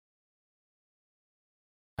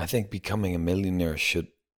I think becoming a millionaire should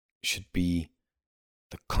be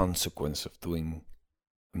the consequence of doing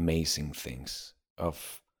amazing things,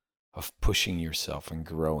 of pushing yourself and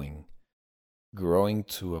growing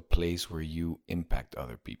to a place where you impact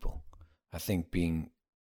other people. I think being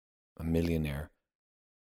a millionaire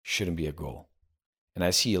shouldn't be a goal. And I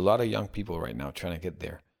see a lot of young people right now trying to get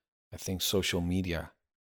there. I think social media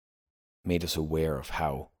made us aware of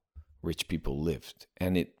how rich people lived,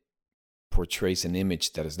 and it portrays an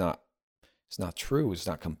image that is not it's not true, it's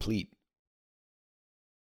not complete.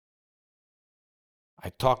 I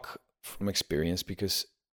talk from experience because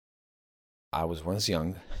I was once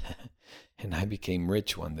young and I became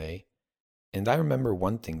rich one day. And I remember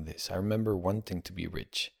wanting this. I remember wanting to be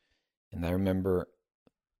rich. And I remember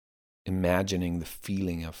imagining the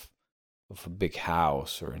feeling of a big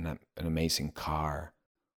house or an amazing car,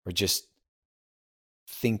 or just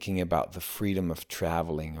thinking about the freedom of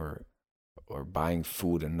traveling or buying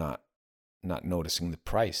food and not noticing the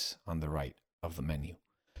price on the right of the menu.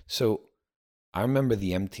 So I remember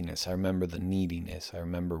the emptiness. I remember the neediness. I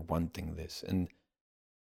remember wanting this. And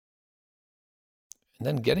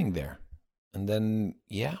then getting there. And then,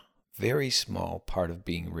 yeah, very small part of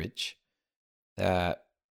being rich that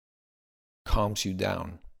calms you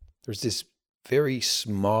down. There's this very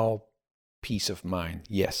small peace of mind.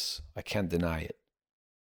 Yes, I can't deny it.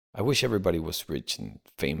 I wish everybody was rich and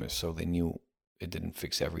famous so they knew it didn't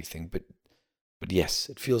fix everything. But yes,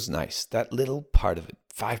 it feels nice. That little part of it,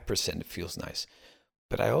 5%, it feels nice.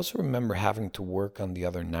 But I also remember having to work on the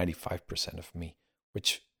other 95% of me,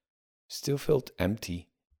 which still felt empty,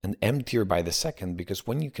 and emptier by the second, because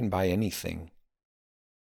when you can buy anything,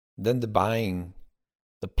 then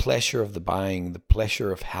the pleasure of the buying, the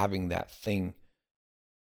pleasure of having that thing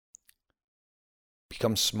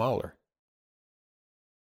becomes smaller.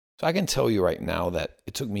 So I can tell you right now that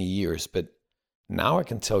it took me years, but now I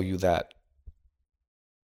can tell you that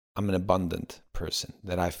I'm an abundant person,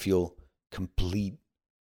 that I feel complete.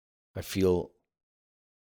 I feel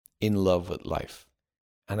in love with life.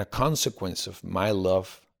 And a consequence of my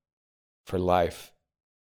love for life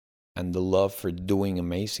and the love for doing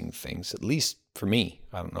amazing things, at least for me,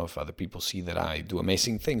 I don't know if other people see that I do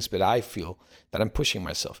amazing things, but I feel that I'm pushing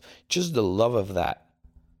myself. Just the love of that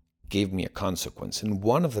gave me a consequence. And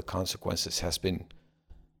one of the consequences has been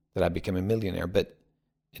that I became a millionaire, but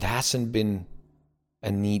it hasn't been a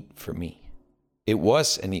need for me. It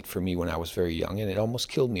was a need for me when I was very young, and it almost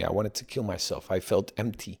killed me. I wanted to kill myself. I felt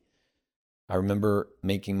empty. I remember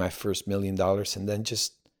making my first $1 million and then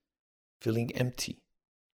just feeling empty.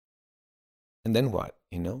 And then what,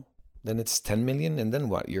 Then it's 10 million, and then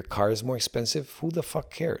what? Your car is more expensive? Who the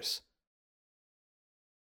fuck cares?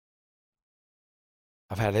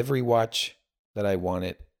 I've had every watch that I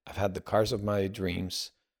wanted. I've had the cars of my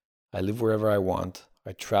dreams. I live wherever I want.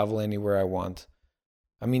 I travel anywhere I want.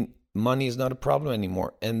 I mean, money is not a problem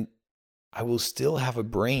anymore. And I will still have a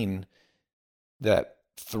brain that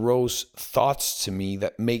throws thoughts to me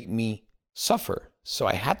that make me suffer. So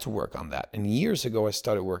I had to work on that. And years ago, I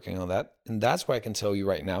started working on that. And that's why I can tell you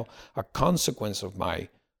right now, a consequence of my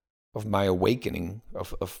awakening,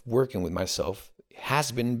 of working with myself,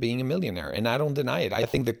 has been being a millionaire. And I don't deny it. I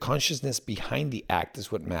think the consciousness behind the act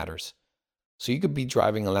is what matters. So you could be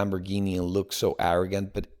driving a Lamborghini and look so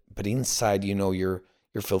arrogant, but inside, you're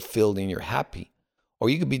fulfilled and you're happy. Or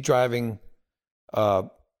you could be driving a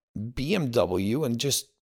BMW and just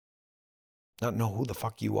not know who the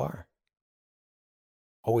fuck you are.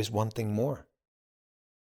 Always wanting more.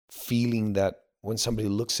 Feeling that when somebody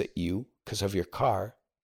looks at you because of your car,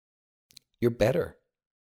 you're better.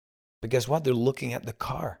 But guess what? They're looking at the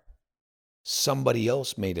car. Somebody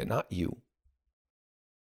else made it, not you.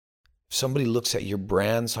 If somebody looks at your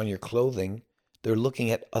brands on your clothing, they're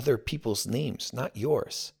looking at other people's names, not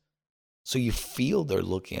yours. So you feel they're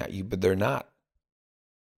looking at you, but they're not.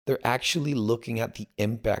 They're actually looking at the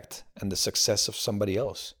impact and the success of somebody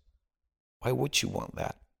else. Why would you want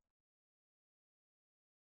that?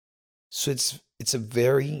 So it's a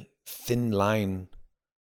very thin line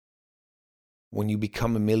when you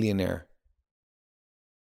become a millionaire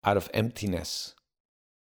out of emptiness,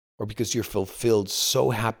 or because you're fulfilled, so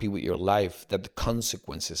happy with your life that the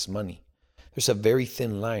consequence is money. There's a very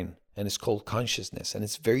thin line, and it's called consciousness, and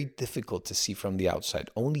it's very difficult to see from the outside.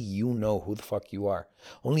 Only you know who the fuck you are.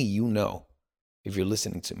 Only you know, if you're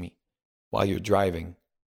listening to me while you're driving,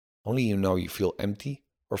 only you know you feel empty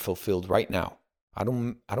or fulfilled right now. I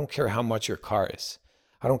don't care how much your car is.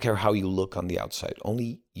 I don't care how you look on the outside.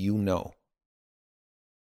 Only you know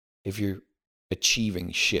if you're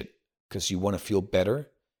achieving shit because you want to feel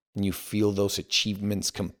better and you feel those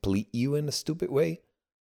achievements complete you in a stupid way,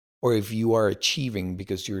 or if you are achieving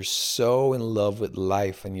because you're so in love with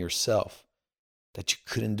life and yourself that you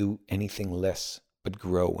couldn't do anything less but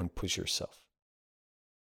grow and push yourself.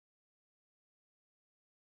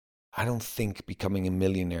 I don't think becoming a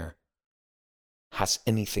millionaire has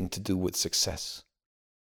anything to do with success.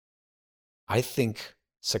 I think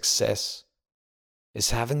success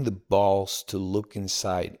is having the balls to look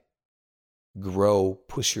inside, grow,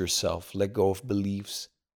 push yourself, let go of beliefs,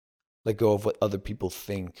 let go of what other people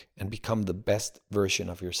think, and become the best version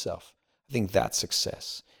of yourself. I think that's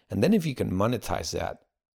success. And then if you can monetize that,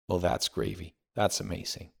 well, that's gravy. That's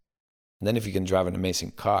amazing. And then if you can drive an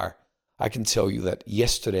amazing car, I can tell you that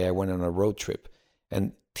yesterday I went on a road trip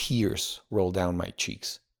and tears rolled down my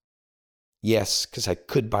cheeks. Yes, because I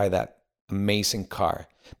could buy that amazing car,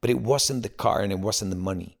 but it wasn't the car and it wasn't the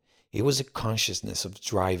money. It was a consciousness of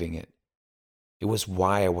driving it. It was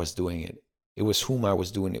why I was doing it. It was whom I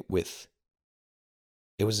was doing it with.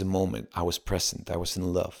 It was a moment I was present. I was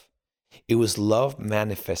in love. It was love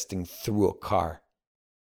manifesting through a car.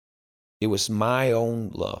 It was my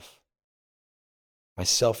own love, my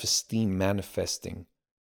self-esteem manifesting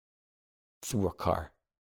through a car,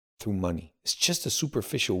 through money. It's just a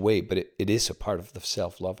superficial way, but it is a part of the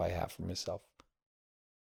self-love I have for myself.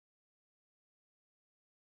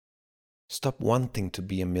 Stop wanting to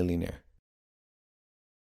be a millionaire.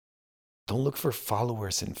 Don't look for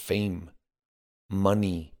followers and fame,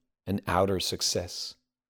 money, and outer success.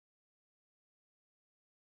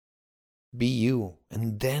 Be you.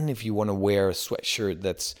 And then if you want to wear a sweatshirt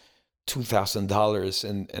that's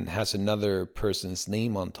 $2,000 and has another person's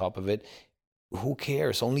name on top of it, who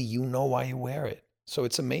cares? Only you know why you wear it. So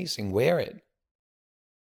it's amazing. Wear it.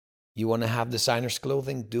 You want to have designer's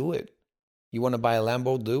clothing? Do it. You want to buy a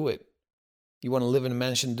Lambo? Do it. You want to live in a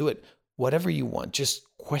mansion? Do it. Whatever you want, just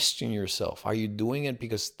question yourself. Are you doing it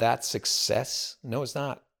because that's success? No, it's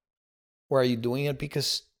not. Or are you doing it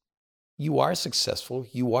because you are successful?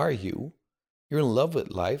 You are you. You're in love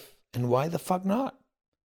with life. And why the fuck not?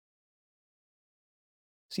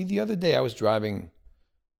 See, the other day I was driving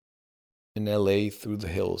in LA through the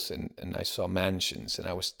hills and I saw mansions and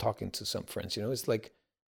I was talking to some friends. You know, it's like,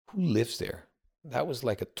 who lives there? That was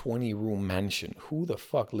like a 20-room mansion. Who the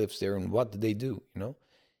fuck lives there and what do they do, you know?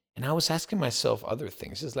 And I was asking myself other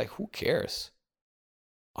things. It's like, who cares?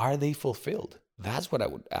 Are they fulfilled? That's what I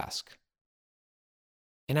would ask.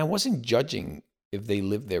 And I wasn't judging if they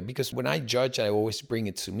live there, because when I judge, I always bring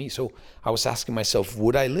it to me. So I was asking myself,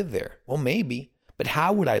 would I live there? Well, maybe, but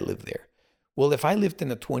how would I live there? Well, if I lived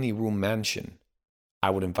in a 20-room mansion, I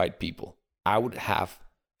would invite people. I would have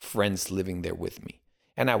friends living there with me.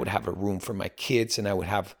 And I would have a room for my kids, and I would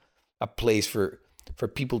have a place for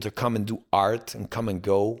people to come and do art and come and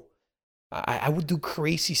go. I would do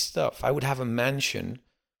crazy stuff. I would have a mansion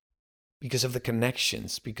because of the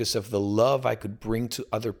connections, because of the love I could bring to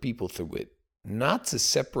other people through it. Not to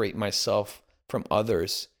separate myself from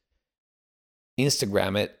others,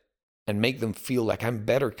 Instagram it, and make them feel like I'm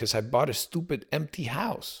better because I bought a stupid empty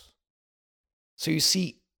house. So you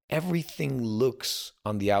see, everything looks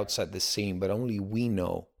on the outside the same, but only we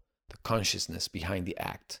know the consciousness behind the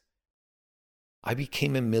act. I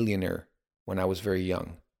became a millionaire when I was very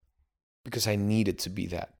young because I needed to be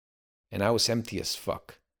that. And I was empty as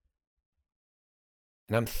fuck.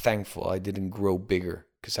 And I'm thankful I didn't grow bigger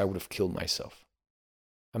because I would have killed myself.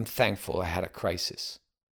 I'm thankful I had a crisis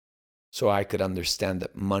so I could understand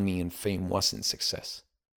that money and fame wasn't success.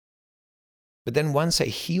 But then once I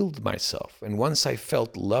healed myself and once I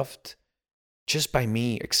felt loved just by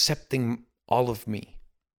me, accepting all of me,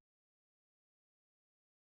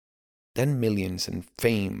 then millions and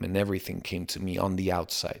fame and everything came to me on the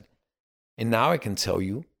outside. And now I can tell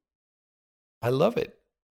you, I love it.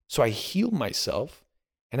 So I healed myself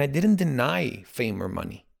and I didn't deny fame or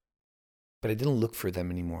money, but I didn't look for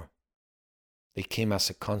them anymore. They came as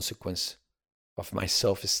a consequence of my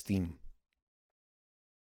self-esteem.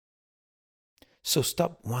 So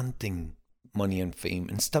stop wanting money and fame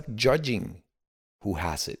and stop judging who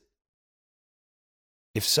has it.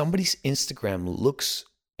 If somebody's Instagram looks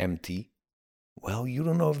empty, well, you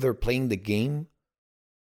don't know if they're playing the game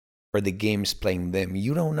or the game's playing them.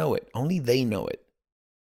 You don't know it. Only they know it.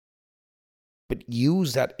 But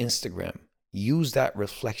use that Instagram, use that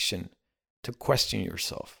reflection to question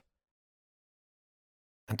yourself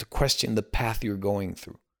and to question the path you're going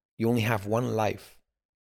through. You only have one life.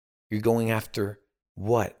 You're going after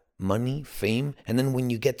what? Money, fame? And then when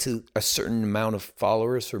you get to a certain amount of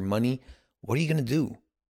followers or money, what are you going to do?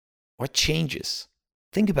 What changes?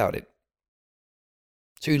 Think about it.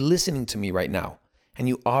 So you're listening to me right now and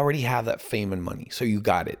you already have that fame and money. So you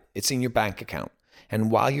got it. It's in your bank account. And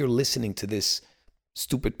while you're listening to this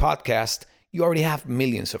stupid podcast, you already have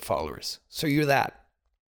millions of followers. So you're that.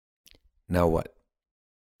 Now what?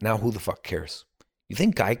 Now who the fuck cares? You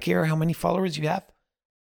think I care how many followers you have?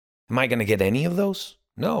 Am I going to get any of those?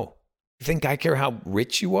 No. You think I care how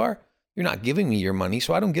rich you are? You're not giving me your money,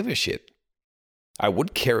 so I don't give a shit. I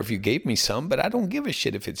would care if you gave me some, but I don't give a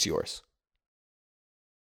shit if it's yours.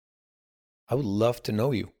 I would love to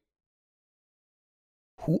know you.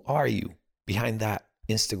 Who are you behind that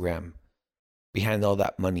Instagram, behind all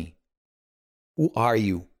that money? Who are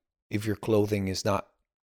you if your clothing is not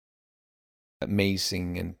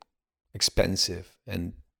amazing and expensive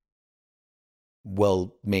and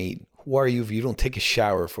well made? Who are you if you don't take a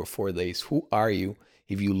shower for 4 days? Who are you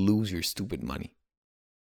if you lose your stupid money?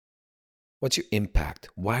 What's your impact?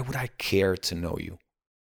 Why would I care to know you?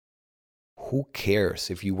 Who cares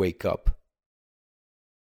if you wake up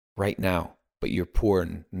right now, but you're poor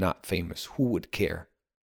and not famous? Who would care?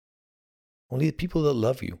 Only the people that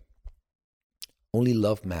love you. Only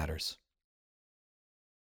love matters.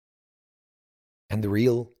 And the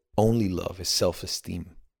real only love is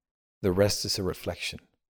self-esteem. The rest is a reflection.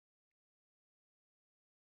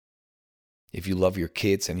 If you love your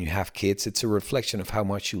kids and you have kids, it's a reflection of how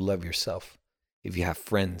much you love yourself. If you have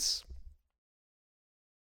friends,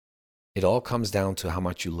 it all comes down to how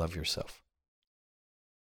much you love yourself.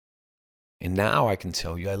 And now I can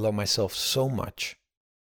tell you, I love myself so much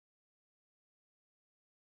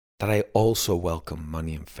that I also welcome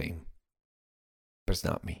money and fame. But it's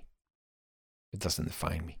not me. It doesn't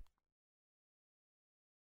define me.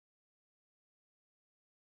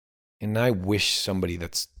 And I wish somebody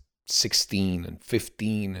that's 16 and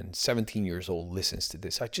 15 and 17 years old listens to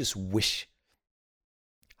this. I just wish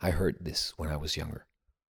I heard this when I was younger.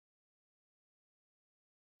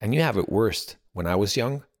 And you have it worst. When I was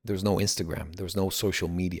young, there was no Instagram. There was no social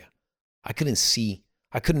media. I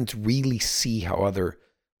couldn't really see how other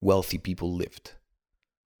wealthy people lived.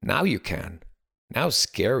 Now you can. Now it's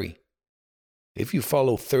scary. If you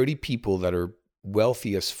follow 30 people that are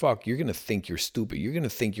wealthy as fuck, you're going to think you're stupid. You're going to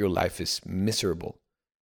think your life is miserable.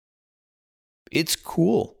 It's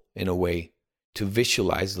cool, in a way, to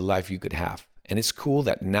visualize the life you could have. And it's cool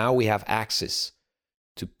that now we have access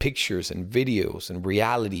to pictures and videos and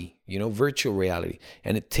reality, virtual reality.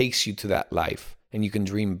 And it takes you to that life and you can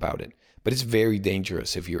dream about it. But it's very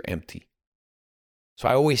dangerous if you're empty. So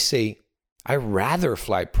I always say, I'd rather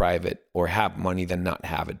fly private or have money than not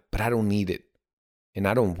have it. But I don't need it. And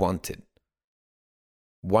I don't want it.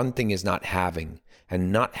 One thing is not having, and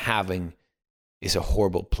not having is a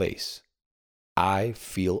horrible place. I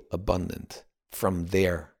feel abundant. From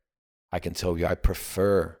there, I can tell you I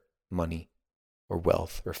prefer money or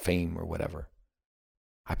wealth or fame or whatever.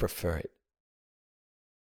 I prefer it.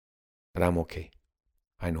 But I'm okay.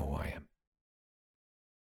 I know who I am.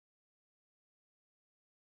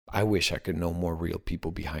 I wish I could know more real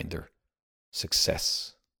people behind their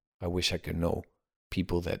success. I wish I could know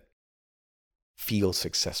people that feel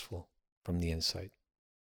successful from the inside.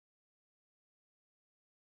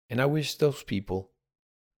 And I wish those people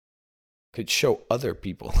could show other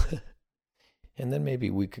people. And then maybe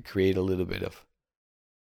we could create a little bit of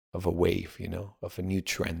a wave, of a new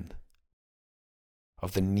trend,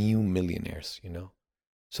 of the new millionaires,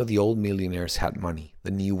 So the old millionaires had money.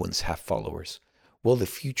 The new ones have followers. Well, the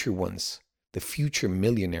future ones, the future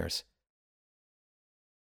millionaires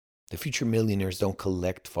don't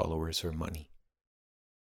collect followers or money.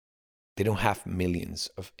 They don't have millions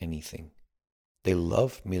of anything. They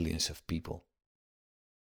love millions of people.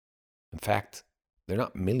 In fact, they're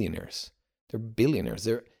not millionaires. They're billionaires.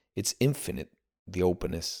 It's infinite, the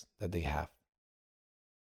openness that they have.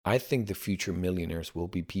 I think the future millionaires will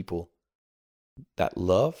be people that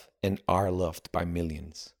love and are loved by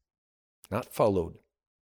millions, not followed.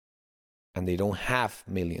 And they don't have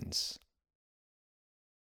millions,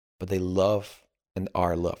 but they love and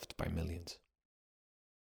are loved by millions.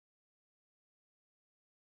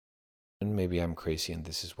 And maybe I'm crazy and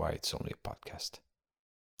this is why it's only a podcast.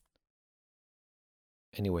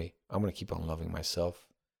 Anyway, I'm going to keep on loving myself.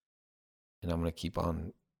 And I'm going to keep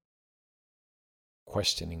on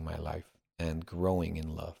questioning my life and growing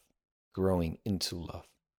in love, growing into love,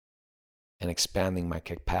 and expanding my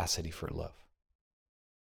capacity for love.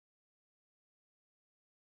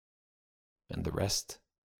 And the rest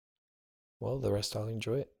I'll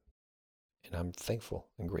enjoy it. And I'm thankful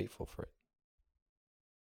and grateful for it.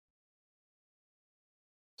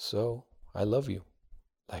 So, I love you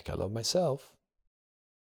like I love myself.